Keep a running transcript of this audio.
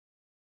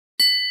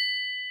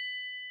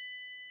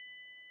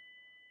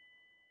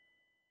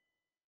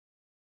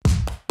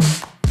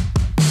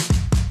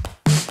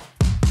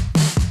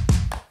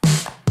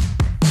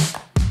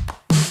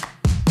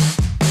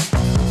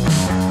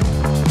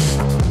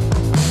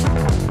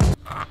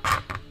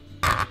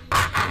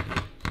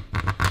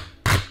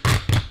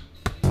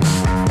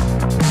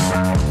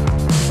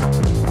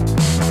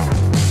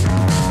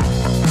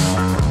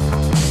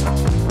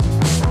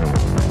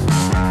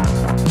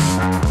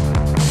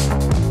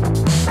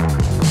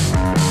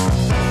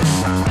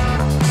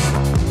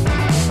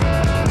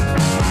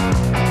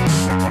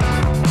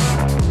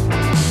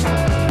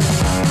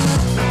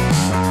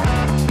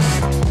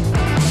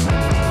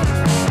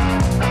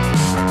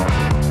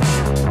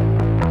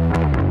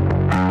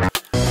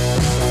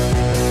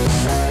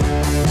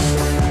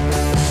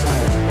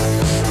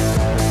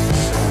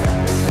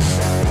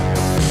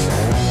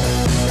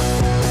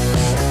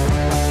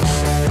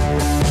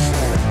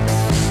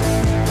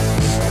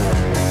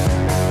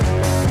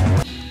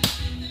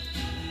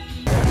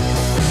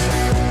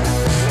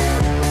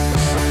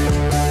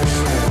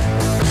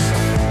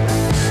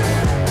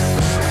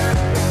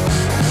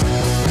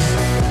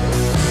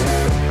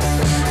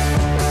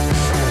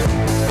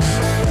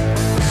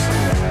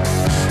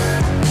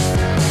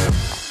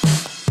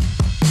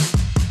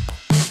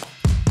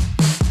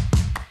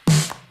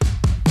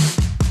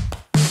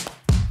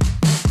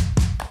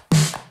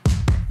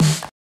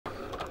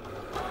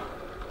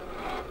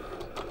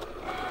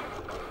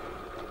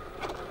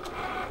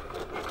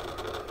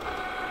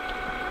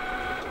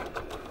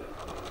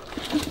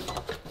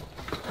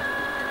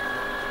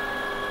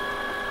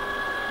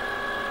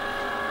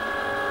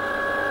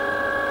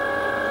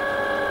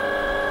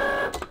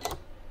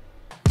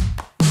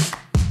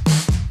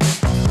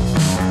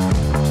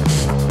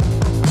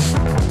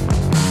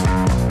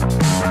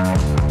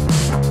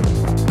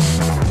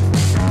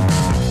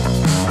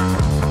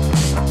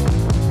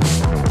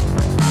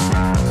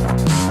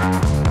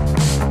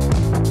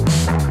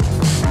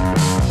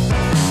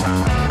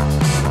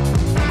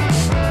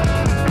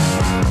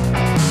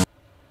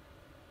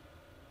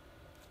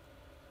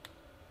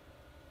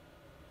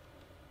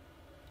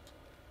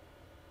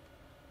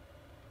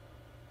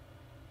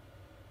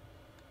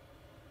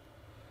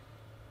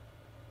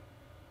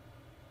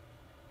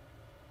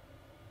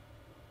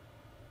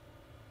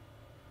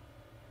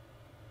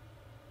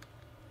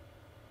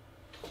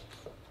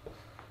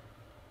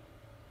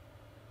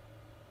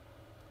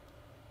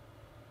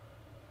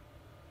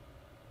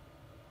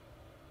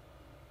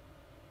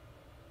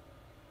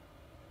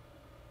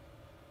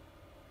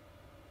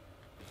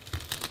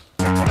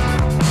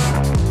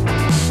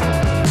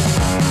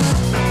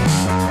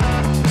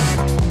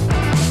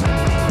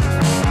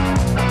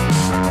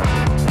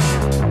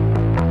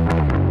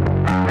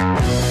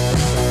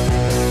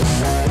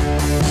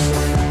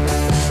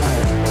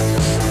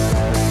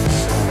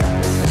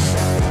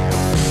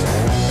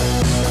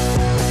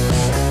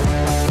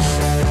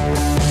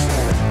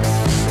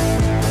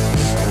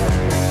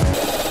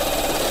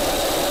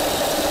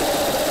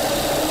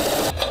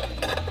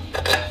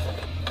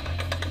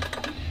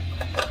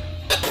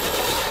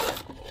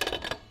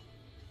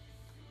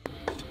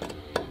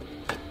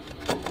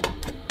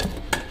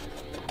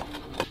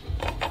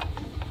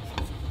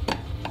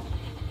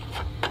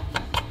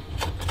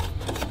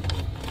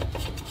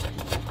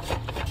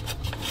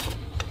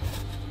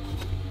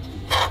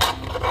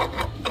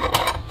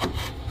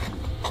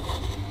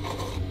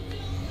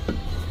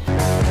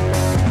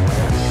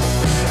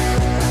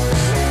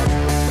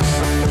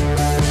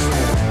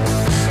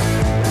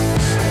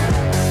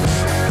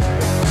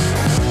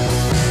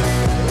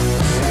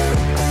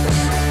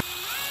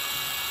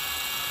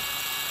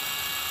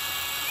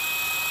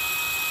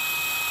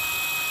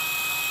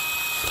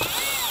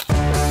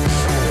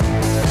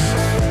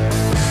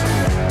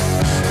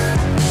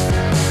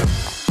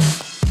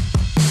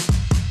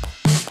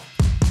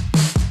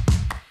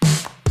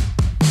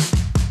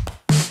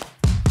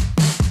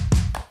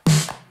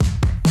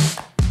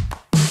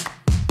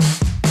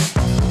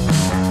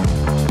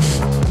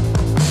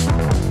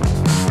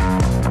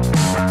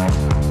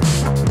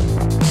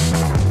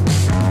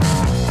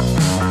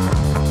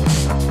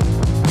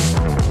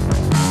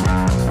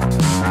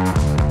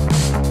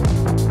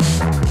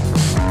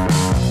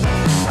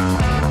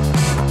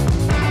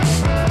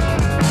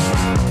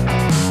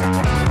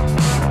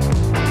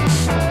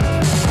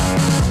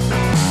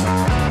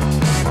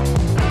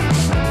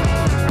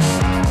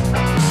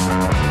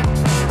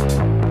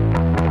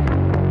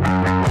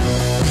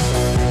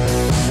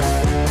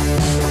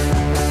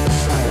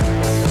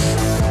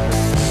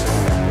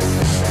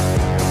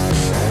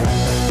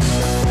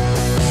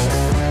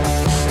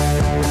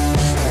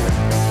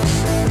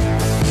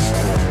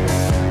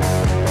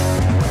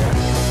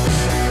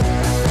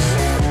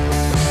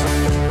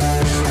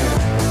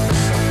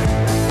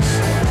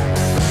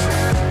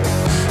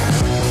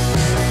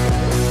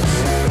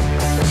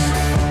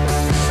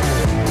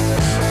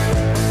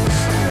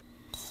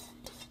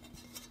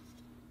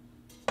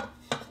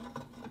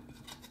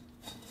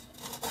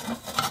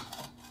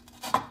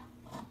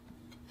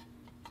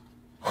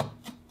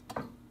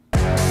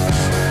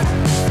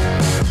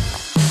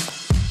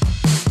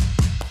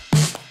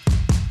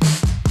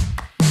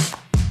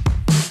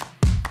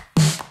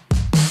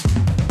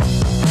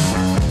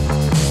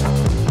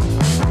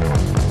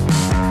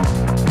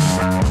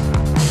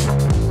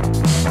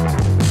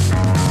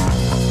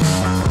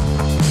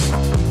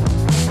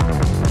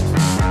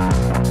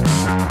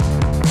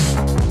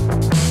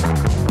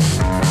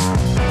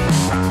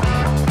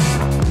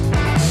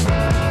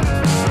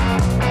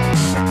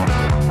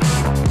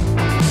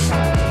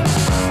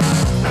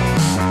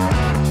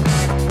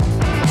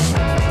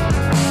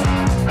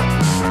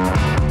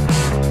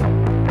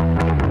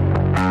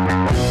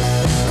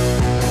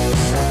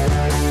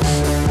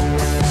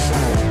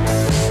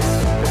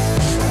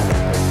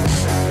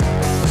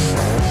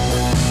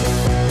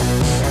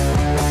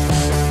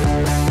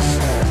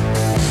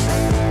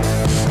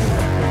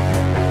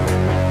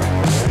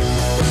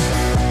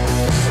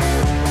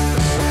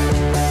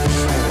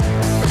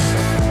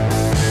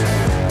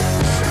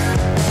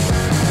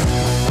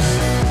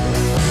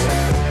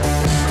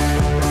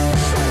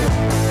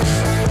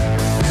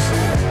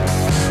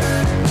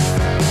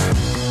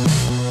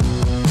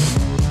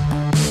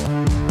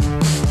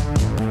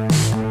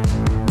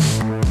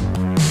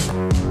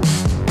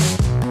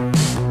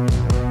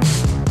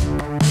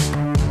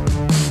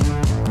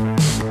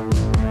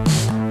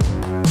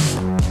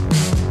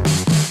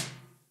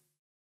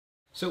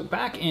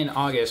back in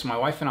August, my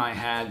wife and I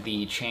had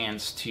the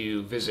chance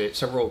to visit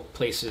several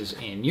places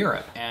in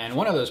Europe, and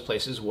one of those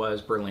places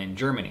was Berlin,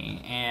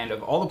 Germany. And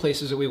of all the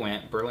places that we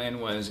went,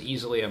 Berlin was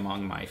easily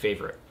among my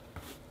favorite.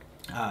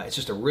 It's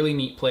just a really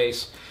neat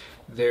place.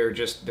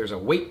 There's a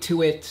weight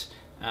to it,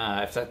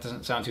 if that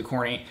doesn't sound too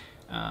corny.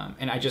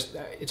 And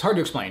it's hard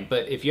to explain,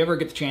 but if you ever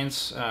get the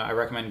chance, I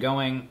recommend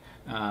going.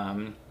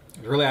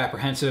 Really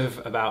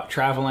apprehensive about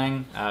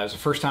traveling. It was the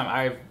first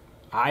time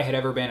I had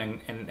ever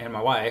been, and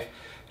my wife,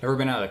 never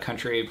been out of the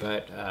country,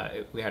 but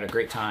we had a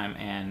great time.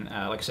 And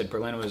like I said,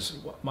 Berlin was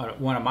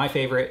one of my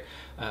favorite.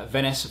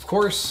 Venice, of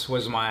course,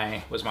 was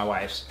my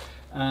wife's.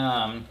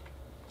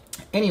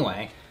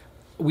 Anyway,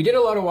 we did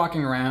a lot of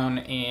walking around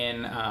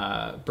in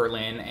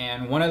Berlin,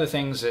 and one of the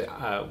things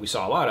that we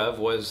saw a lot of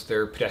was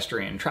their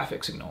pedestrian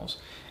traffic signals.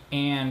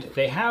 And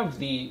they have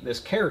this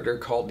character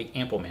called the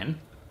Ampelmann.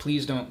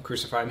 Please don't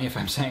crucify me if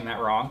I'm saying that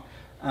wrong.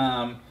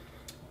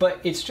 But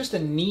it's just a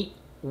neat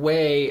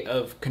way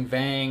of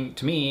conveying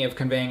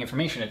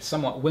information. It's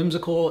somewhat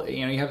whimsical.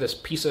 You know, you have this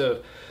piece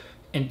of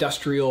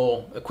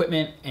industrial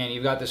equipment, and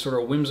you've got this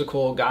sort of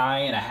whimsical guy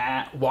in a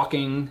hat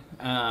walking.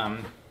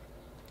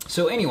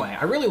 So anyway,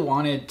 I really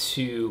wanted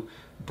to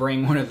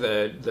bring one of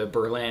the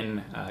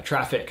Berlin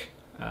traffic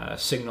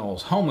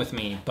signals home with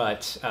me,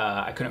 but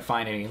I couldn't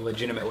find any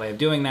legitimate way of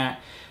doing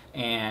that.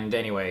 And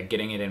anyway,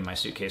 getting it in my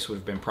suitcase would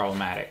have been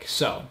problematic.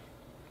 So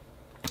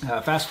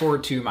fast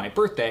forward to my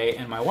birthday,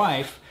 and my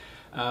wife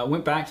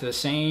went back to the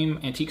same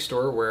antique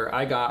store where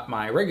I got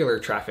my regular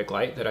traffic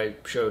light that I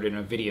showed in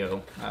a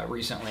video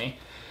recently,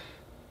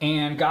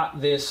 and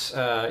got this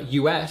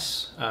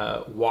US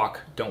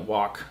walk, don't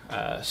walk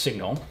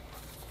signal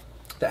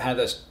that had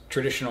this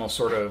traditional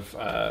sort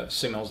of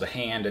signals, the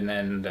hand and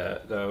then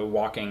the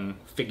walking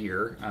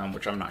figure,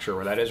 which I'm not sure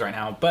where that is right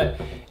now.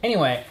 But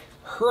anyway,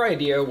 her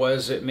idea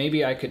was that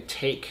maybe I could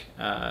take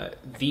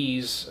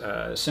these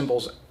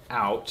symbols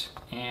out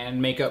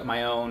and make up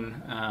my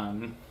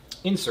own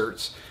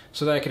inserts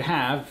so that I could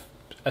have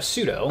a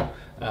pseudo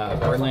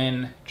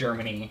Berlin,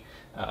 Germany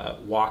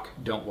walk,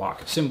 don't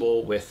walk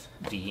symbol with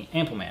the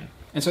Ampelmann.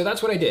 And so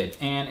that's what I did.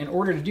 And in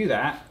order to do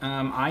that,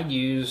 I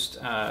used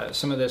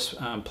some of this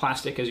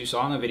plastic, as you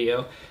saw in the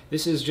video.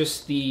 This is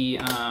just the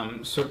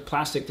sort of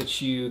plastic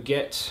that you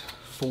get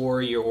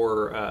for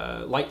your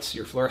lights,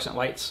 your fluorescent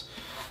lights.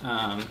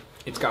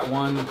 It's got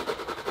one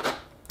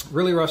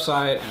really rough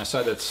side and a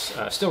side that's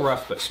still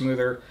rough but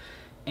smoother.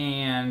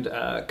 And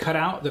cut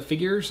out the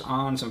figures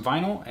on some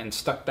vinyl and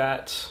stuck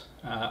that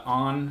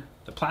on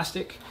the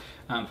plastic.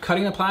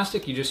 Cutting the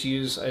plastic, you just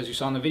use, as you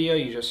saw in the video,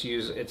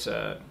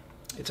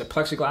 it's a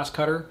plexiglass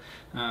cutter,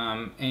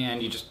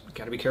 and you just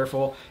got to be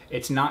careful.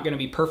 It's not going to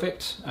be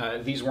perfect.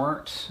 These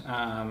weren't,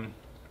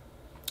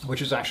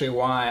 which is actually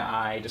why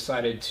I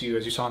decided to,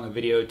 as you saw in the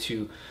video,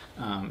 to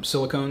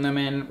silicone them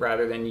in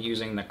rather than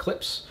using the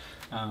clips.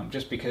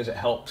 Just because it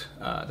helped,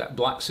 that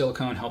black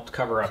silicone helped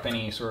cover up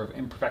any sort of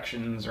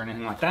imperfections or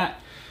anything like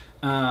that.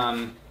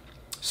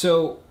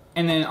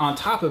 And then on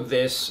top of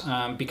this,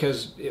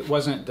 because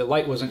the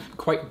light wasn't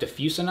quite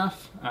diffuse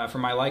enough for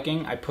my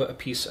liking, I put a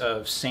piece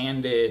of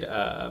sanded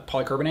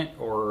polycarbonate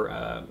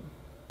or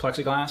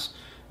plexiglass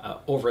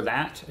over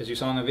that, as you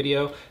saw in the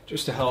video,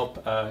 just to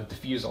help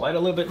diffuse the light a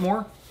little bit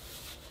more.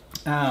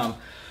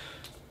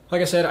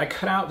 Like I said, I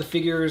cut out the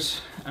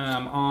figures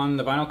on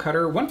the vinyl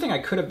cutter. One thing I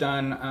could have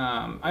done,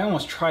 I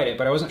almost tried it,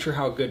 but I wasn't sure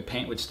how good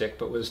paint would stick,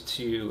 but was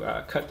to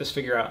cut this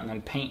figure out and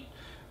then paint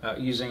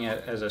using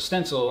it as a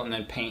stencil, and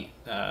then paint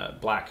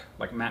black,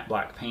 like matte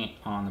black paint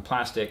on the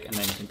plastic, and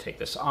then you can take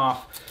this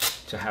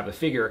off to have the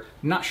figure.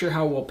 I'm not sure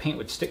how well paint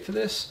would stick to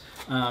this.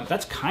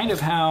 That's kind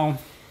of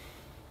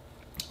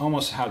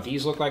almost how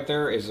these look like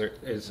there, is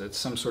it's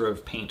some sort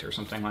of paint or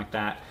something like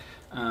that.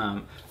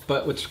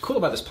 But what's cool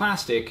about this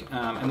plastic,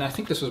 and I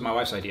think this was my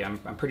wife's idea,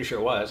 I'm pretty sure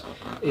it was,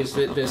 is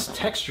that this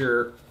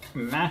texture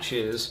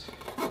matches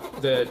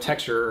the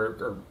texture,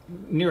 or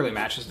nearly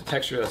matches the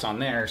texture that's on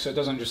there, so it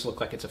doesn't just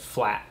look like it's a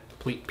flat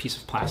piece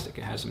of plastic.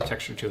 It has some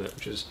texture to it,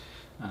 which is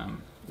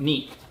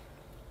neat.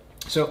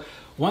 So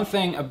one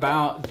thing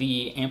about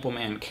the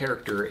Ampelmann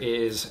character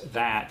is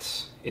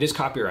that it is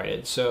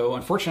copyrighted. So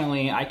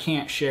unfortunately, I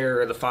can't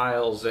share the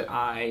files that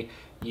I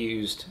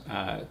used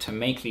to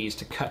make these,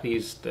 to cut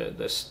these,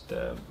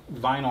 the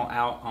vinyl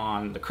out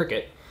on the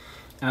Cricut.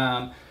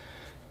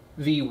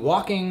 The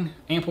walking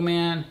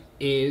Ampelmann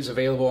is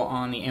available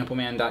on the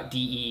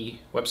ampelmann.de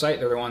website.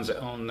 They're the ones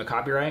that own the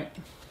copyright.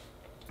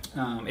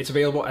 It's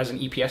available as an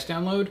EPS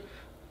download.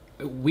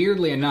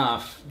 Weirdly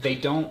enough, they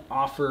don't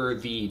offer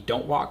the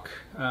Don't Walk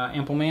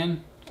Ampelmann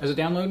as a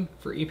download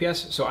for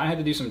EPS, so I had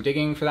to do some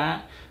digging for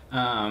that.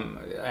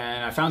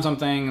 And I found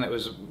something that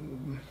was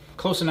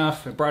close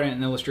enough. I brought in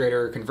an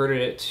Illustrator, converted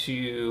it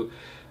to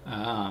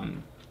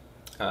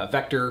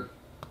vector,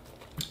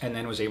 and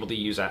then was able to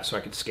use that so I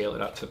could scale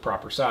it up to the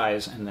proper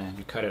size and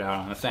then cut it out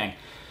on the thing.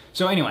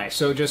 So anyway,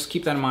 so just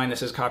keep that in mind.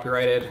 This is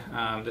copyrighted.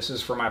 This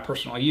is for my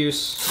personal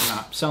use. I'm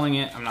not selling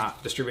it. I'm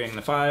not distributing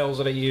the files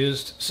that I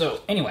used.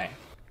 So anyway.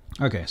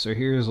 Okay, so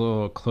here's a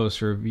little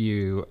closer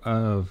view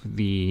of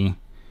the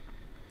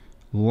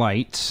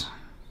light.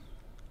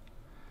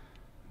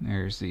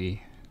 There's the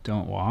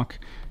don't walk.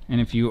 And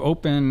if you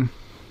open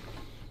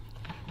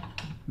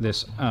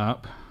this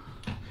up,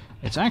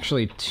 it's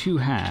actually two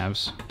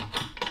halves.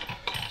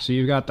 So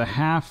you've got the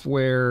half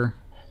where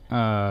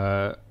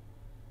I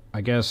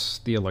guess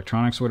the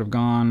electronics would have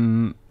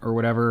gone or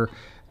whatever,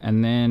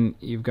 and then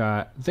you've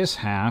got this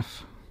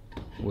half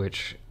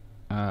which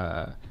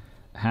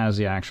has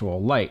the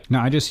actual light.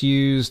 Now I just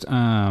used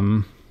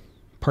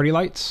party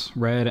lights,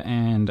 red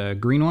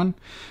and green one,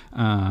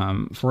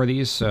 for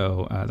these,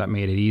 so that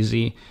made it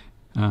easy.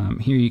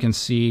 Here you can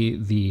see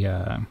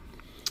the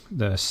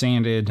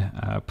sanded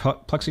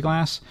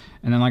plexiglass,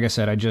 and then like I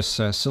said, I just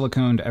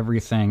siliconed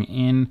everything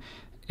in.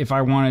 If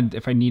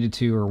I needed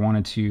to or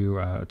wanted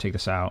to take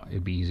this out,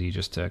 it'd be easy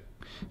just to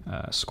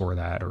score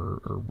that or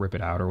rip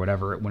it out or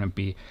whatever. It wouldn't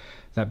be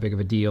that big of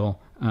a deal,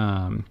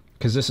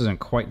 because this isn't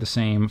quite the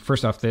same.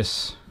 First off,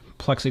 this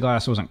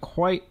plexiglass wasn't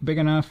quite big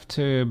enough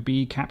to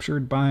be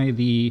captured by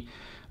the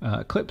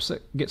clips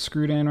that get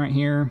screwed in right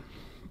here,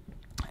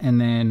 and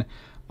then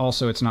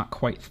also it's not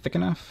quite thick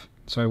enough,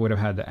 so I would have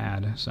had to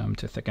add some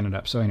to thicken it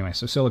up. So anyway,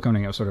 so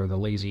siliconing was sort of the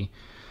lazy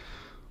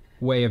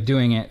way of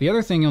doing it. The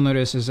other thing you'll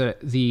notice is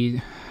that the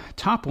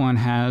top one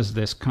has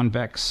this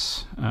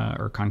convex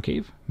or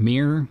concave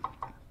mirror,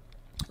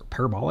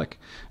 parabolic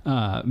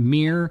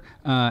mirror,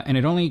 and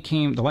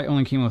the light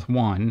only came with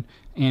one,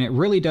 and it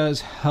really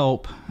does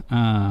help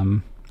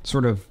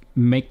sort of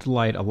make the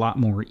light a lot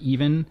more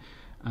even.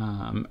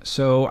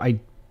 So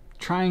I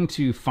trying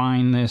to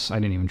find this, I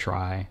didn't even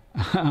try,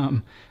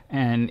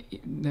 and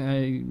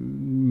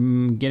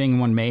getting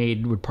one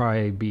made would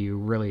probably be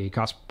really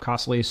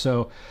costly.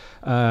 So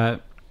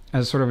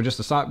as sort of just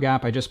a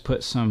stopgap, I just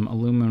put some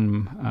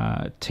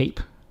aluminum tape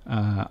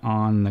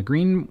on the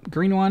green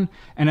one,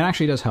 and it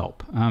actually does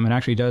help. It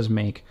actually does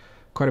make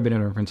quite a bit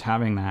of difference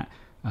having that,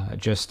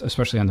 just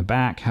especially on the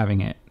back, having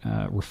it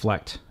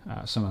reflect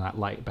some of that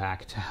light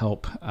back to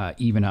help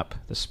even up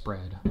the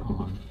spread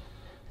on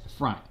the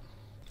front.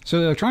 So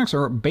the electronics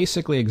are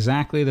basically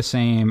exactly the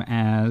same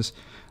as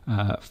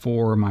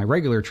for my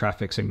regular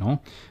traffic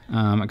signal.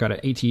 I got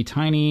an AT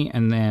Tiny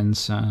and then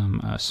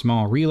some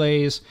small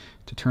relays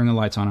to turn the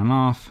lights on and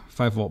off,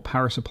 5-volt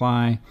power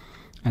supply,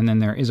 and then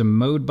there is a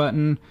mode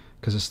button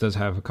because this does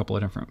have a couple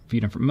of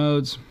few different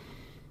modes,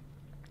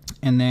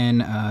 and then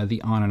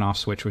the on and off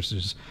switch, which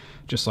is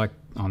just like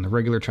on the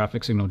regular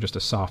traffic signal, just a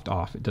soft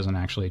off. It doesn't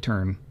actually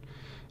turn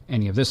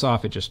any of this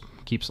off, it just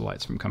keeps the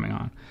lights from coming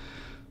on.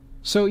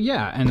 So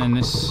yeah, and then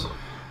this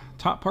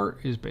top part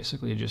is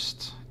basically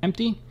just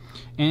empty.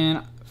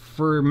 And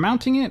for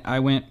mounting it, I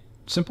went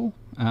simple.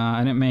 I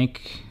didn't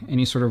make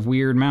any sort of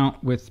weird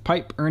mount with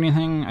pipe or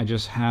anything. I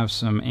just have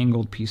some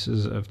angled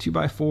pieces of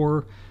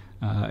 2x4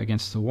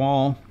 against the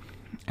wall,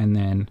 and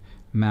then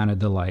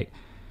mounted the light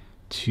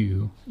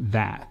to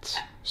that.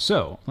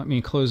 So let me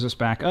close this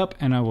back up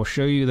and I will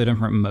show you the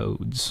different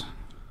modes.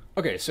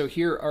 Okay, so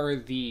here are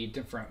the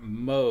different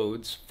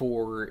modes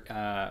for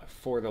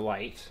the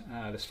light.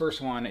 This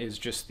first one is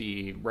just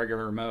the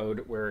regular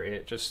mode, where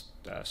it just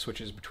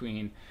switches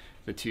between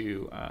the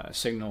two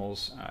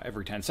signals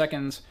every 10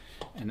 seconds.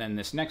 And then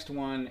this next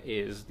one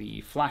is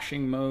the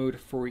flashing mode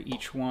for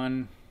each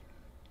one.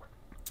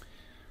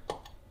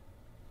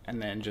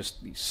 And then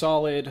just the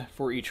solid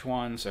for each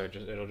one, so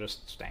it'll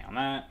just stay on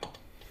that.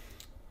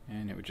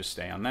 And it would just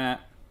stay on that.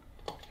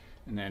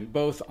 And then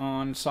both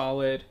on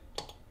solid.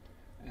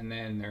 And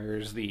then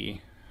there's the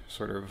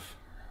sort of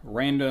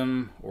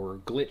random or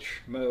glitch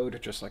mode,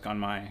 just like on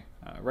my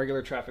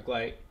regular traffic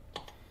light.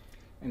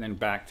 And then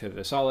back to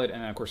the solid.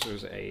 And then of course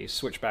there's a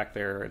switch back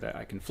there that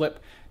I can flip,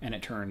 and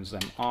it turns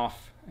them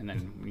off. And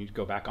then when you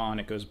go back on,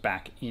 it goes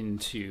back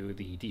into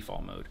the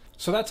default mode.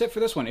 So that's it for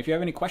this one. If you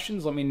have any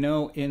questions, let me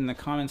know in the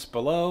comments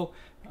below.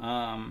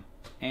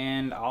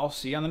 And I'll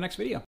see you on the next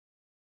video.